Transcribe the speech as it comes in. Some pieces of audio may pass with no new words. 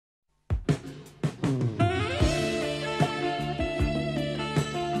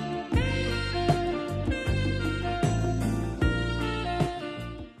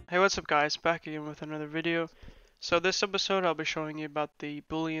What's up guys, back again with another video. So this episode I'll be showing you about the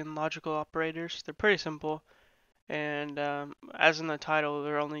Boolean Logical Operators. They're pretty simple, and as in the title,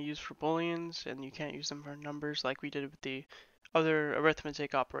 they're only used for Booleans, and you can't use them for numbers like we did with the other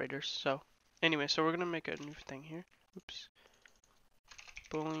arithmetic operators. So anyway, so we're going to make a new thing here. Oops.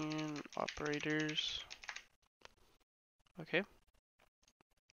 Boolean Operators. Okay.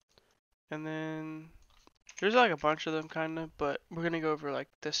 And then there's like a bunch of them kind of, but we're going to go over like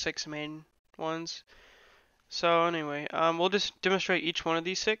the 6 main ones. So anyway, we'll just demonstrate each one of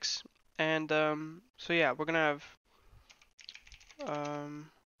these 6, and so yeah, we're gonna have um,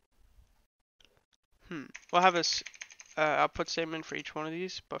 we'll have a output statement for each one of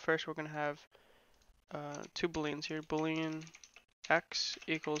these, but first we're gonna have 2 booleans here. Boolean x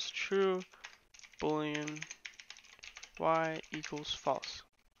equals true, boolean y equals false.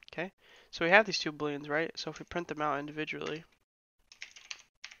 Okay, so we have these 2 booleans, right? So if we print them out individually,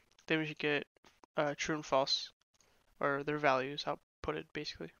 then we should get true and false, or their values outputted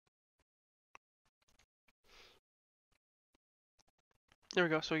basically. There we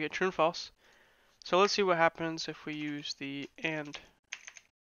go, so we get true and false. So let's see what happens if we use the AND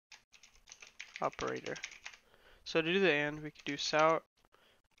operator. So to do the AND, we could do SOUT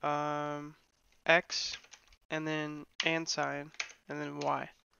X and then AND sign and then Y.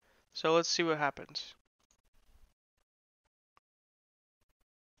 So let's see what happens.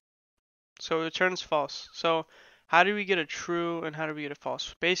 So it returns false. So how do we get a true and how do we get a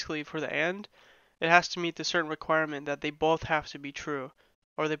false? Basically for the AND, it has to meet the certain requirement that they both have to be true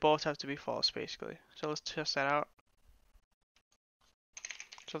or they both have to be false basically. So let's test that out.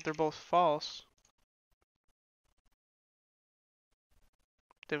 So if they're both false,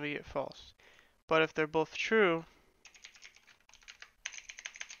 then we get false. But if they're both true,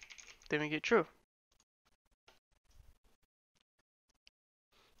 then we get true.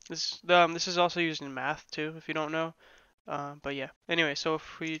 This is also used in math too, if you don't know. But yeah. Anyway, so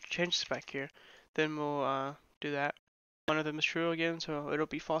if we change this back here, then we'll do that. One of them is true again, so it'll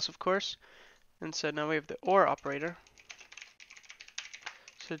be false, of course. And so now we have the OR operator.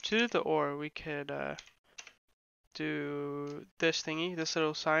 So to do the OR, we could do this thingy, this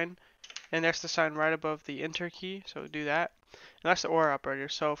little sign, and that's the sign right above the enter key. So do that. And that's the OR operator.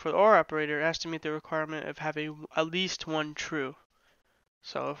 So for the OR operator, it has to meet the requirement of having at least one true.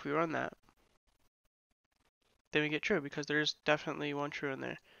 So if we run that, then we get true because there's definitely one true in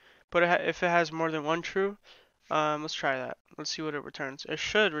there. But if it has more than one true, let's try that. Let's see what it returns. It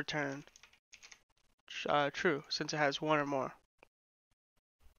should return true since it has one or more,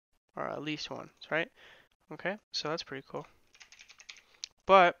 or at least one, right? Okay, so that's pretty cool.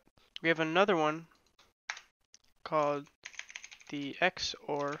 But we have another one called the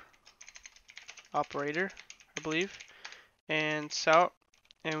XOR operator, I believe, and SOUT,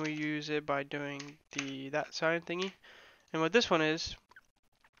 and we use it by doing that sign thingy. And what this one is,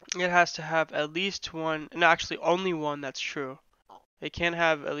 it has to have at least one, and actually only one that's true. It can't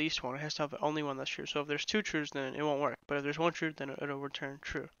have at least one, it has to have only one that's true. So if there's 2 trues, then it won't work. But if there's 1 true, then it'll return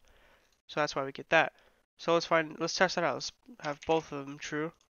true. So that's why we get that. So let's test that out. Let's have both of them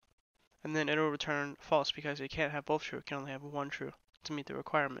true, and then it'll return false because it can't have both true. It can only have 1 true to meet the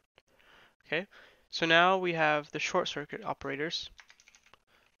requirement. Okay, so now we have the short circuit operators.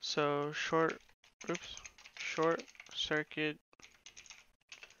 So short circuit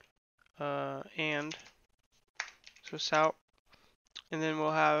and so SOUT, and then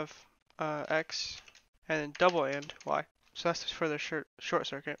we'll have X and then double AND Y. So that's just for the short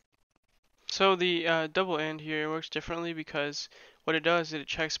circuit. So the double AND here works differently because what it does is it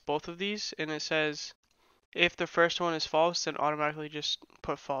checks both of these and it says if the first one is false, then automatically just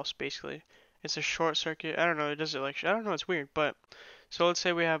put false basically. It's a short circuit. I don't know, it does it like, I don't know, it's weird, but so let's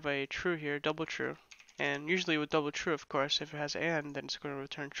say we have a true here, double true. And usually with double true, of course, if it has AND, then it's going to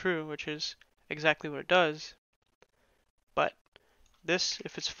return true, which is exactly what it does. But this,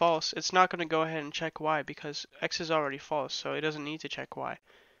 if it's false, it's not going to go ahead and check Y because X is already false, so it doesn't need to check Y.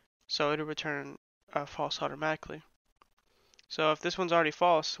 So it'll return false automatically. So if this one's already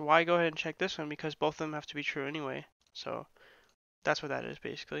false, why go ahead and check this one because both of them have to be true anyway. So that's what that is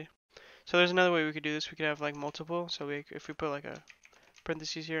basically. So there's another way we could do this. We could have like multiple. So if we put like a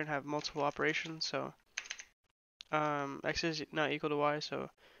parentheses here and have multiple operations, so X is not equal to Y. So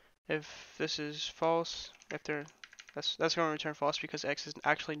if this is false, if they're that's going to return false because X is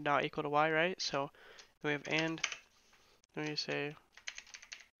actually not equal to Y, right? So we have AND. Then we say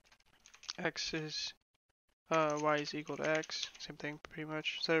X is Y is equal to X. Same thing, pretty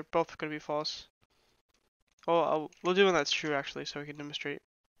much. So they're both going to be false. Oh, we'll do one that's true actually, so we can demonstrate.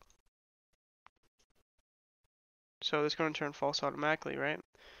 So this is going to turn false automatically, right?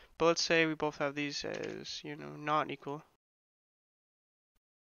 But let's say we both have these as, not equal.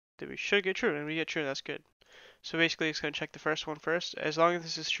 Then we should get true, and we get true, that's good. So basically it's going to check the first one first. As long as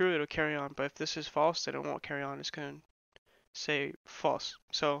this is true, it'll carry on. But if this is false, then it won't carry on. It's going to say false.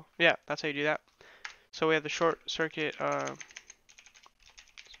 So yeah, that's how you do that. So we have the short circuit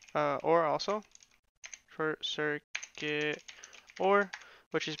OR also. Short circuit OR,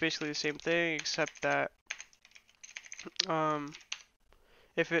 which is basically the same thing, except that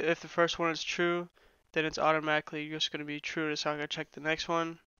if the first one is true, then it's automatically just going to be true. It's not going to check the next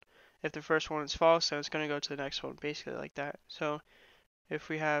one. If the first one is false, then it's going to go to the next one, basically like that. So if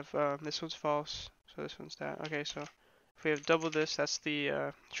we have this one's false, so this one's that. Okay, so if we have double this, that's the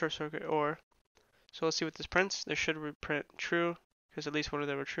short circuit OR. So let's see what this prints. This should print true, because at least one of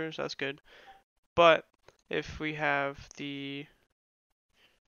them are true, so that's good. But if we have this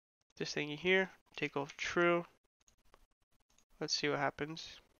thingy here, take off true. Let's see what happens.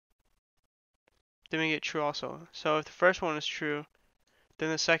 Then we get true also. So if the first one is true,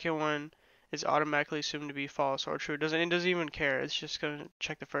 then the second one is automatically assumed to be false or true. It doesn't even care. It's just going to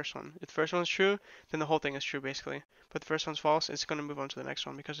check the first one. If the first one's true, then the whole thing is true basically. But the first one's false, it's going to move on to the next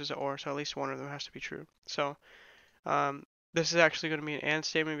one because there's an OR, so at least one of them has to be true. So this is actually going to be an AND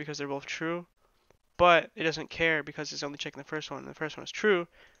statement because they're both true, but it doesn't care because it's only checking the first one. The first one is true.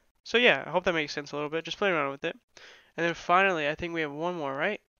 So yeah, I hope that makes sense a little bit. Just play around with it. And then finally, I think we have one more,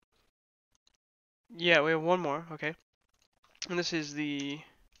 right? Yeah, we have one more, okay. And this is the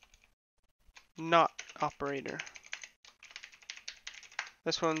not operator.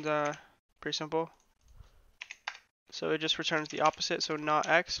 This one's pretty simple. So it just returns the opposite. So not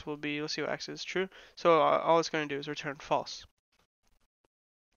x will be, let's see what x is, true. So all it's going to do is return false.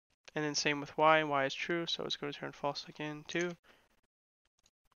 And then same with y. Y is true, so it's going to return false again too.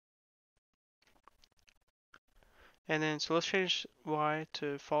 And then so let's change y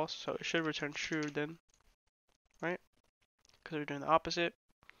to false. So it should return true then, right? Because we're doing the opposite.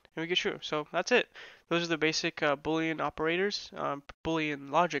 And we get true. So that's it. Those are the basic Boolean operators,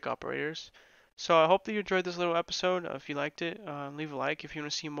 Boolean logic operators. So I hope that you enjoyed this little episode. If you liked it, leave a like. If you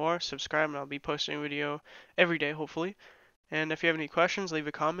want to see more, subscribe, and I'll be posting a video every day, hopefully. And if you have any questions, leave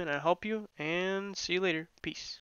a comment. I'll help you. And see you later. Peace.